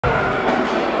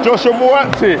Joshua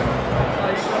Buatsi.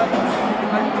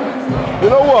 You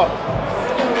know what?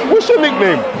 What's your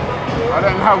nickname? I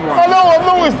don't have one. I know, I've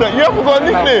noticed that. You haven't got a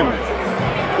nickname.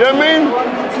 You know what I mean?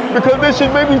 Because they should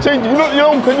maybe change. You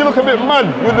know, because you look a bit mad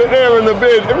with the hair and the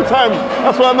beard every time.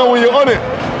 That's why I know when you're on it.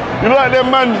 You look like that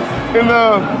man in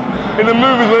the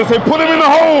movies where they say, put him in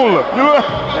the hole. You know,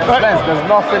 there's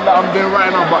nothing that I'm doing right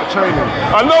now but training.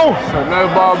 I know. So no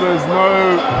barbers,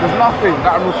 there's nothing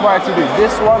that I'm required to do.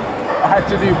 This one I had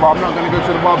to do, but I'm not going to go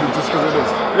to the barber just because of this.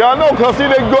 Yeah, I know, because I see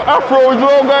they got afro as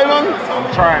well going on. I'm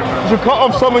trying, man. You should cut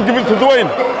off some and give it to Dwayne.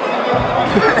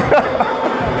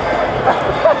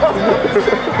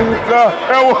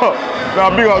 Nah,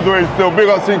 big up Dwayne still. Big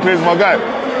up Sinclair's my guy.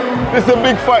 This is a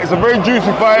big fight. It's a very juicy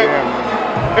fight.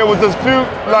 Yeah, it was just few,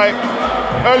 like,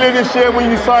 earlier this year when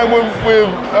you signed with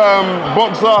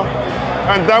Boxer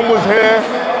and Dan was here,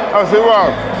 I said,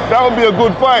 wow, that would be a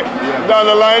good fight down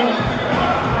the line.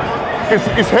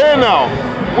 It's here now.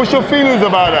 What's your feelings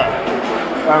about that?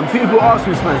 People ask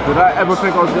me, Spence, did I ever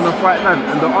think I was going to fight Dan?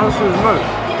 And the answer is no.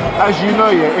 As you know,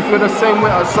 yeah, if you're the same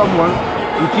weight as someone,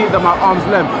 you keep them at arm's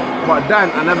length. But Dan,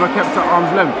 I never kept at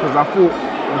arm's length because I thought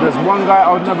if there's one guy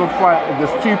I would never fight. If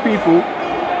there's two people,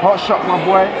 Hot Shot my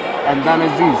boy and Dan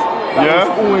Azeez. That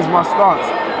was always my stance.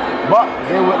 But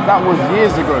that was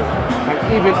years ago. And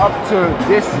even up to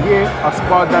this year, I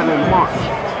sparred Dan in March.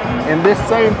 In this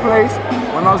same place,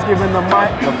 when I was given the mic,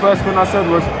 the first thing I said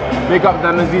was, big up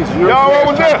Dan Azeez. Yeah, I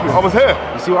was there. I was here.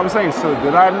 You see what I'm saying? So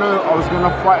did I know I was going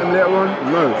to fight him later on?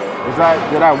 No.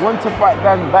 Did I want to fight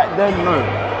Dan back then? No.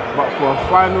 But for a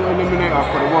final eliminator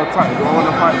for the world title, do I want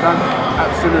to fight Dan?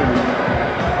 Absolutely.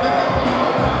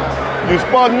 You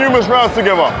sparred numerous rounds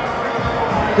together.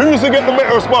 Who used to get the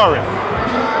better of sparring?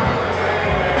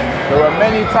 There were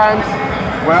many times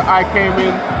where I came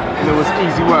in and it was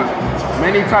easy work.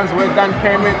 Many times where Dan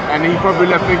came in and he probably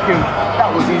left thinking that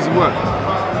was easy work.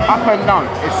 Up and down.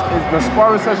 The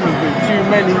sparring session has been too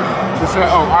many to say,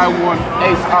 oh, I won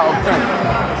 8 out of 10.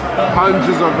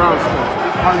 Hundreds of rounds,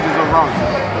 hundreds of rounds.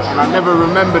 And I never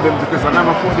remembered them because I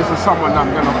never thought this is someone that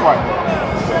I'm going to fight.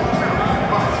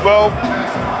 Well,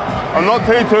 I'm not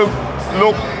telling you to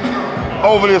look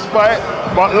over this fight,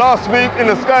 but last week in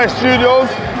the Sky Studios,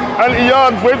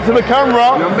 Yarde went to the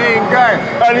camera. Your main guy.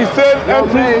 And he said,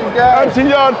 Yarde said,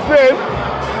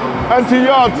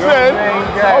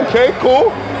 okay,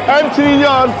 cool.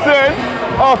 Yarde said,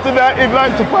 after that, he'd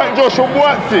like to fight Joshua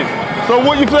Buatsi. So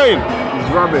what you saying? He's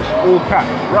rubbish, all cap.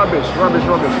 Rubbish, rubbish,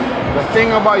 rubbish. The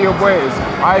thing about your boy is,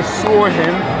 I saw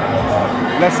him,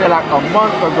 let's say like a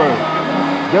month ago.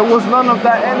 There was none of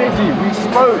that energy. We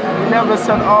spoke, we never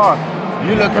said, oh,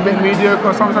 you look a bit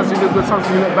mediocre, sometimes you look good, sometimes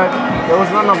you look bad. There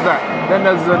was none of that. Then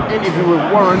there's an interview with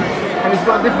Warren, and he's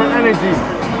got different energy.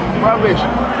 Rubbish.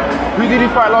 Who did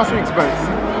he fight last week, Spence?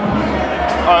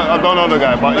 I don't know the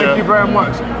guy, but Thank you very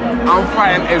much. I'm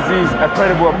fighting Azeez, a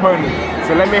credible opponent.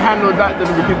 So let me handle that, then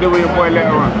we can deal with your boy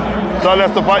later on. So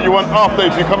that's the fight you want after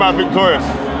if you come out victorious?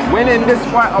 Winning this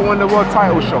fight, I won the world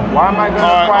title shot. Why am I going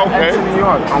to fight Anthony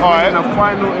Yarde? I'm winning a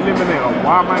final eliminator.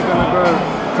 Why am I going to go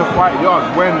to fight Yarde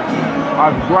when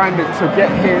I've grinded to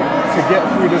get here, to get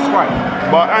through this fight?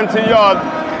 But Anthony Yarde,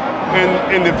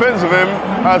 in defense of him,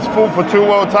 has fought for 2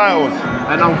 world titles.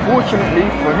 And unfortunately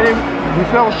for him, he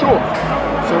fell short.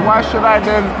 So why should I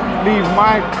then leave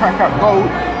my crack at gold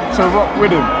to rock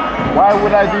with him? Why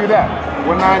would I do that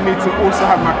when I need to also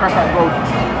have my crack at gold?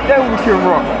 Then we can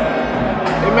rock.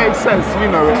 It makes sense, you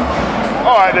know it.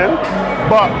 All right then,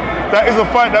 but that is a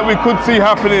fight that we could see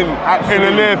happening in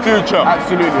the near future.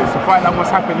 Absolutely, it's a fight that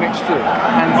must happen next year.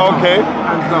 Hands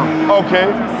down.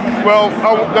 Okay. Well,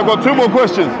 I've got 2 more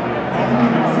questions.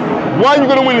 Why are you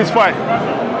going to win this fight?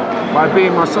 By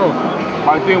being myself,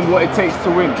 by doing what it takes to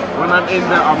win. When I'm in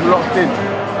there, I'm locked in.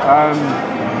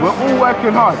 We're all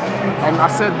working hard. And I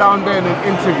said down there in an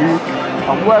interview,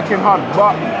 I'm working hard,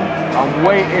 but I'm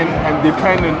waiting and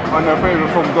depending on a favor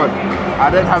from God. I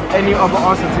don't have any other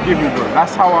answer to give you, bro.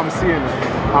 That's how I'm seeing it.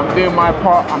 I'm doing my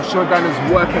part. I'm sure Dan is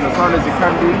working as hard as he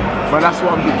can do, but that's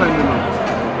what I'm depending on.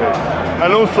 Okay.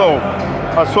 And also,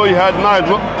 I saw you had knives,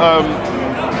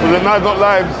 was it Knives Not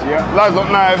Lives? Yeah. Lives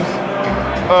Not Knives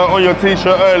on your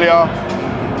t-shirt earlier.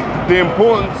 The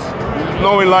importance,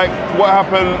 knowing like what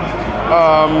happened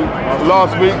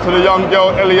last week to the young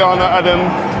girl, Eliana Adam.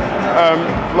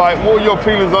 Like, what were your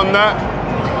feelings on that?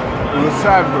 It was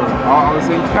sad, bro. I was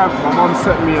in camp, my mum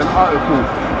sent me an article.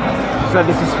 She said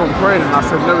this is from Brain, and I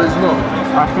said no it's not.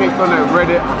 I clicked on it, read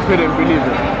it, I couldn't believe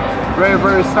it. Very,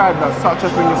 very sad that such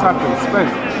a thing has happened. Spence,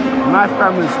 knife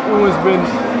crime has always been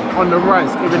on the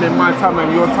rise, even in my time and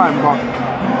your time, but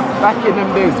back in them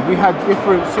days, we had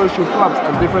different social clubs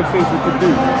and different things we could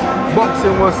do.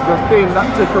 Boxing was the thing that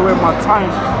took away my time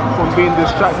from being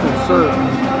distracted. So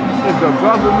if the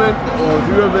government or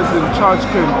whoever's in charge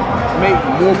can make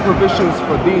more provisions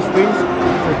for these things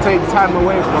to take time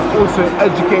away, but also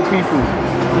educate people.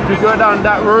 If you go down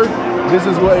that road, this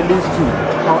is what it leads to.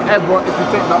 However, if you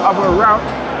take the other route,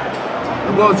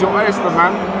 the world's your oyster,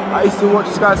 man. I used to watch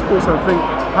Sky Sports and think,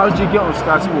 how did you get on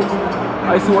Sky Sports?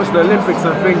 I used to watch the Olympics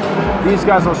and think, these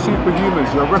guys are superhumans.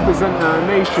 You're representing a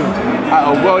nation at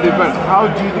a world event.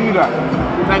 How do you do that?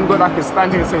 Thank God I can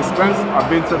stand here and say, Spence, I've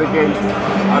been to the games.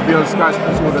 I've been on Sky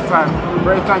Sports all the time.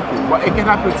 Very thankful. But it can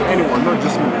happen to anyone, not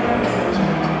just me.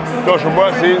 Joshua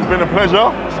Buatsi, it's been a pleasure.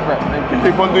 Thank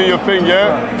you. Keep on doing your thing,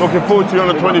 yeah? Looking forward to you on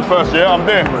the 21st, yeah? I'm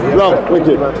there. Love,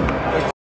 wicked.